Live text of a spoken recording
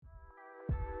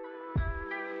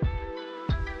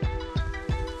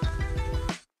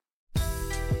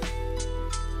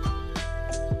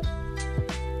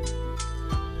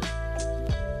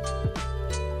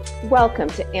Welcome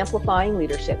to Amplifying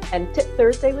Leadership and Tip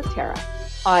Thursday with Tara.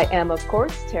 I am, of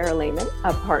course, Tara Lehman,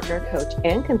 a partner, coach,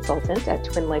 and consultant at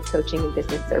Twin Life Coaching and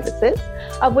Business Services,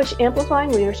 of which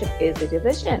Amplifying Leadership is a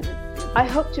division. I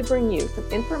hope to bring you some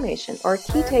information or a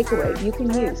key takeaway you can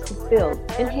use to build,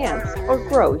 enhance, or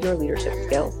grow your leadership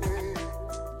skills.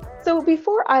 So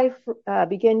before I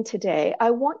begin today,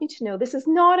 I want you to know this is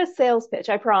not a sales pitch,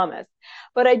 I promise,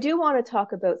 but I do want to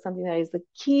talk about something that is the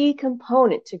key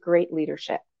component to great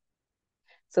leadership.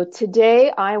 So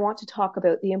today I want to talk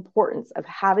about the importance of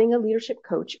having a leadership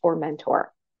coach or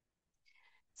mentor.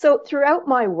 So throughout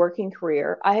my working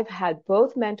career, I have had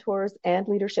both mentors and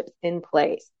leaderships in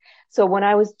place. So when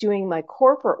I was doing my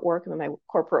corporate work in my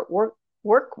corporate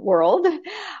work world,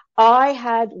 I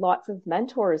had lots of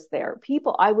mentors there,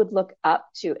 people I would look up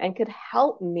to and could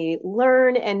help me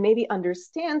learn and maybe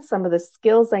understand some of the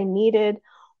skills I needed,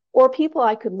 or people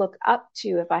I could look up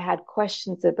to if I had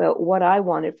questions about what I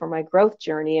wanted for my growth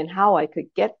journey and how I could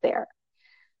get there.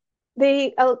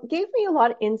 They gave me a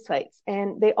lot of insights,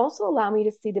 and they also allow me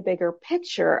to see the bigger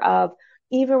picture of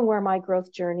even where my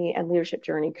growth journey and leadership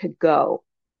journey could go.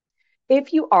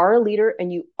 If you are a leader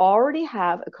and you already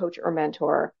have a coach or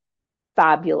mentor,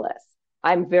 fabulous.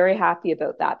 I'm very happy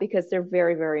about that because they're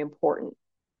very, very important.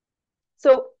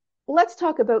 So let's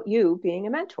talk about you being a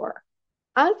mentor.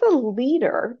 As a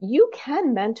leader, you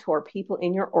can mentor people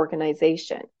in your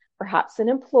organization, perhaps an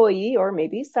employee or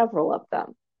maybe several of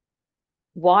them.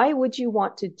 Why would you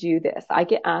want to do this? I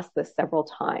get asked this several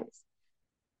times.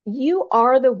 You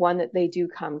are the one that they do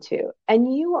come to,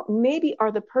 and you maybe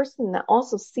are the person that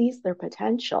also sees their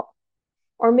potential.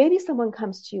 Or maybe someone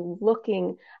comes to you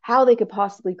looking how they could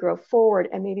possibly grow forward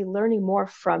and maybe learning more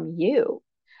from you.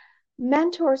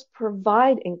 Mentors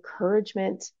provide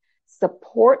encouragement,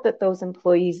 support that those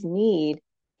employees need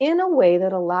in a way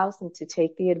that allows them to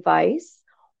take the advice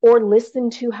or listen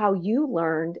to how you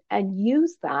learned and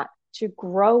use that to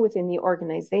grow within the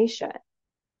organization.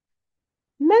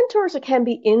 Mentors can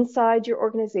be inside your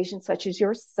organization, such as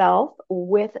yourself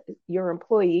with your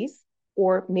employees,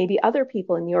 or maybe other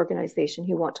people in the organization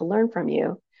who want to learn from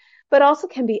you, but also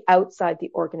can be outside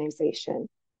the organization.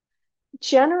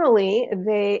 Generally,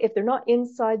 if they're not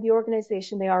inside the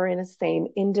organization, they are in the same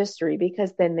industry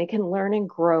because then they can learn and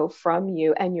grow from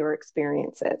you and your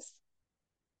experiences.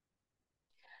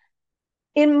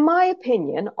 In my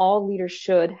opinion, all leaders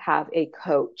should have a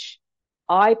coach.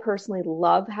 I personally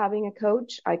love having a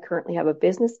coach. I currently have a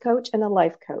business coach and a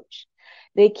life coach.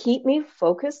 They keep me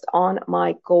focused on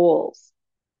my goals.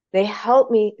 They help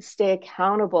me stay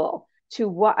accountable to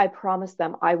what I promised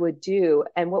them I would do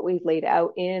and what we've laid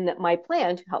out in my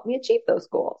plan to help me achieve those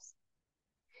goals.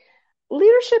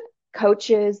 Leadership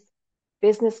coaches,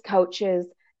 business coaches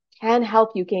can help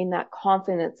you gain that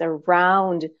confidence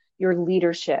around your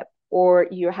leadership or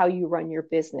how you run your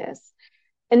business.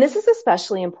 And this is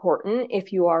especially important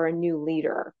if you are a new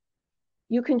leader.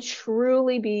 You can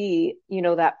truly be,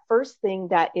 that first thing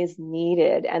that is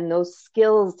needed and those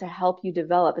skills to help you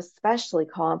develop, especially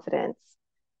confidence.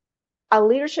 A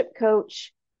leadership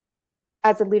coach,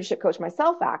 as a leadership coach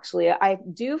myself, actually, I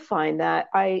do find that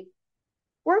I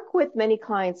work with many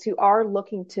clients who are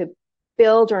looking to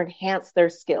build or enhance their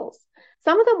skills.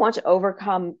 Some of them want to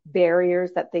overcome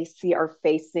barriers that they see are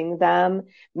facing them.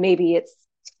 Maybe it's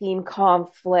team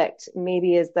conflict.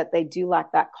 Maybe is that they do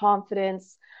lack that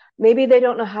confidence. Maybe they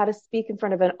don't know how to speak in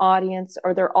front of an audience,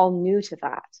 or they're all new to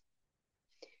that.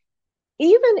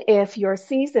 Even if you're a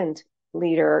seasoned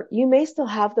leader, you may still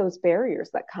have those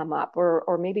barriers that come up,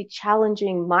 or maybe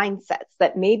challenging mindsets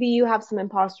that maybe you have some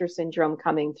imposter syndrome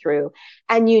coming through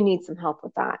and you need some help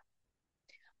with that.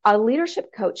 A leadership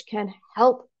coach can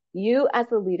help you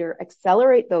as a leader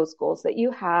accelerate those goals that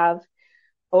you have,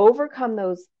 overcome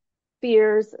those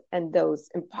fears and those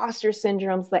imposter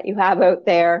syndromes that you have out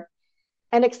there,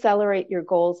 and accelerate your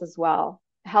goals as well.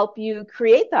 Help you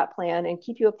create that plan and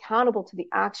keep you accountable to the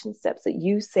action steps that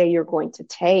you say you're going to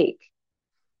take.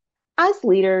 As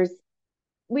leaders,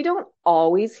 we don't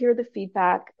always hear the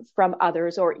feedback from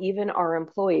others or even our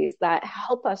employees that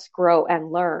help us grow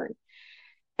and learn.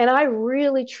 And I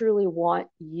really, truly want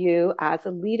you as a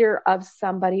leader of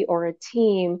somebody or a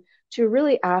team to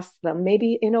really ask them,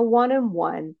 maybe in a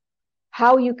one-on-one,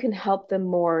 how you can help them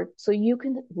more so you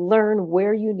can learn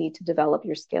where you need to develop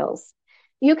your skills.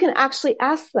 You can actually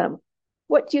ask them,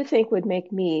 what do you think would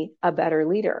make me a better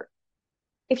leader?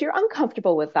 If you're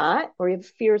uncomfortable with that, or you have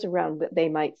fears around what they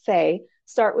might say,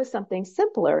 start with something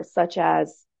simpler, such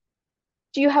as,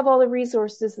 do you have all the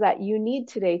resources that you need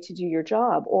today to do your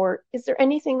job? Or is there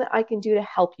anything that I can do to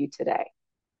help you today?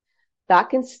 That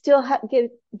can still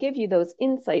give you those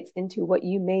insights into what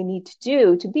you may need to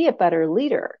do to be a better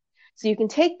leader. So you can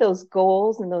take those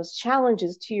goals and those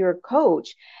challenges to your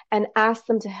coach and ask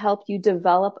them to help you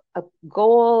develop a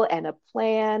goal and a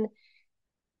plan,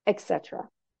 etc.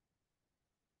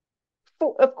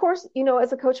 Of course,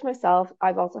 as a coach myself,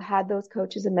 I've also had those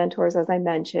coaches and mentors, as I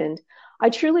mentioned.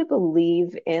 I truly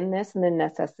believe in this and the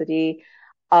necessity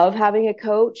of having a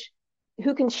coach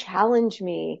who can challenge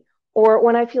me, or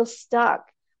when I feel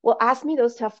stuck, will ask me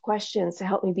those tough questions to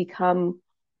help me become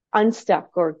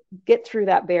unstuck or get through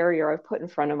that barrier I've put in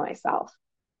front of myself.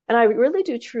 And I really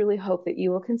do truly hope that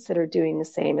you will consider doing the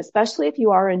same, especially if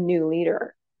you are a new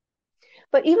leader.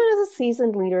 But even as a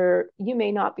seasoned leader, you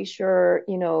may not be sure,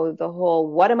 the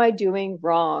whole, what am I doing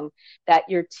wrong, that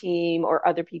your team or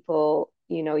other people,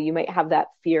 you might have that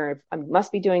fear of, I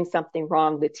must be doing something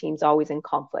wrong. The team's always in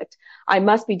conflict. I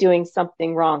must be doing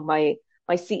something wrong. My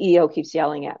CEO keeps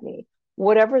yelling at me.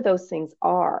 Whatever those things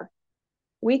are,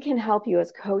 we can help you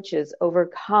as coaches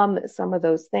overcome some of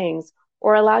those things,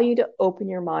 or allow you to open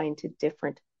your mind to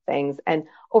different things and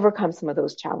overcome some of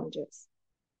those challenges.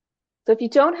 So if you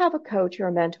don't have a coach or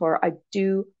a mentor, I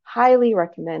do highly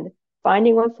recommend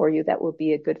finding one for you that will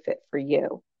be a good fit for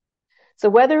you. So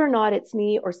whether or not it's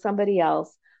me or somebody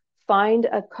else, find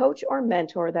a coach or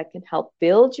mentor that can help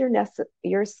build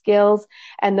your skills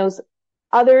and those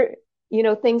other,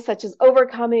 things such as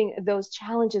overcoming those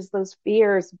challenges, those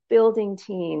fears, building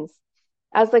teams.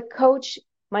 As a coach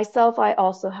myself, I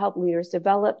also help leaders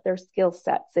develop their skill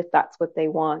sets if that's what they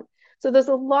want. So there's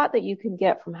a lot that you can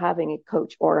get from having a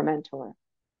coach or a mentor.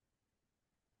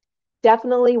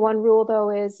 Definitely one rule though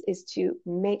is to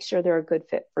make sure they're a good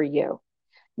fit for you.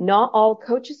 Not all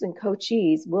coaches and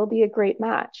coachees will be a great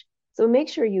match. So make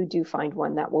sure you do find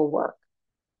one that will work.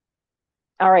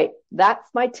 All right, that's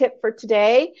my tip for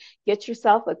today. Get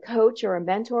yourself a coach or a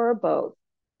mentor or both.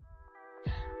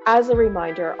 As a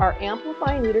reminder, our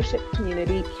Amplifying Leadership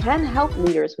community can help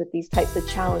leaders with these types of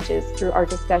challenges through our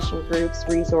discussion groups,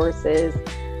 resources.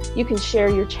 You can share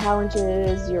your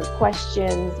challenges, your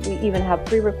questions. We even have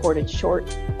pre-recorded short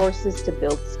courses to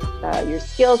build your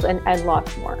skills and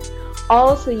lots more.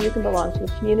 Also, you can belong to a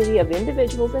community of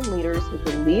individuals and leaders who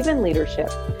believe in leadership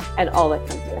and all that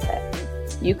comes with it.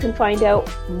 You can find out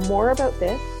more about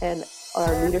this and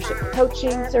our leadership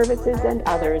coaching services and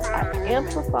others at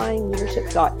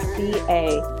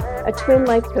amplifyingleadership.ca, a Twin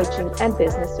Life coaching and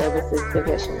business services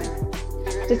division.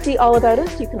 To see all about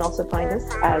us, you can also find us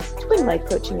as Twin Life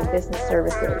Coaching and Business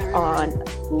Services on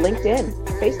LinkedIn,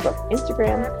 Facebook,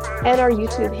 Instagram, and our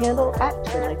YouTube handle at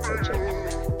Twin Life Coaching.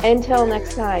 Until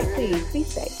next time, please be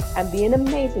safe and be an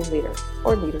amazing leader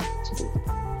or leader to be.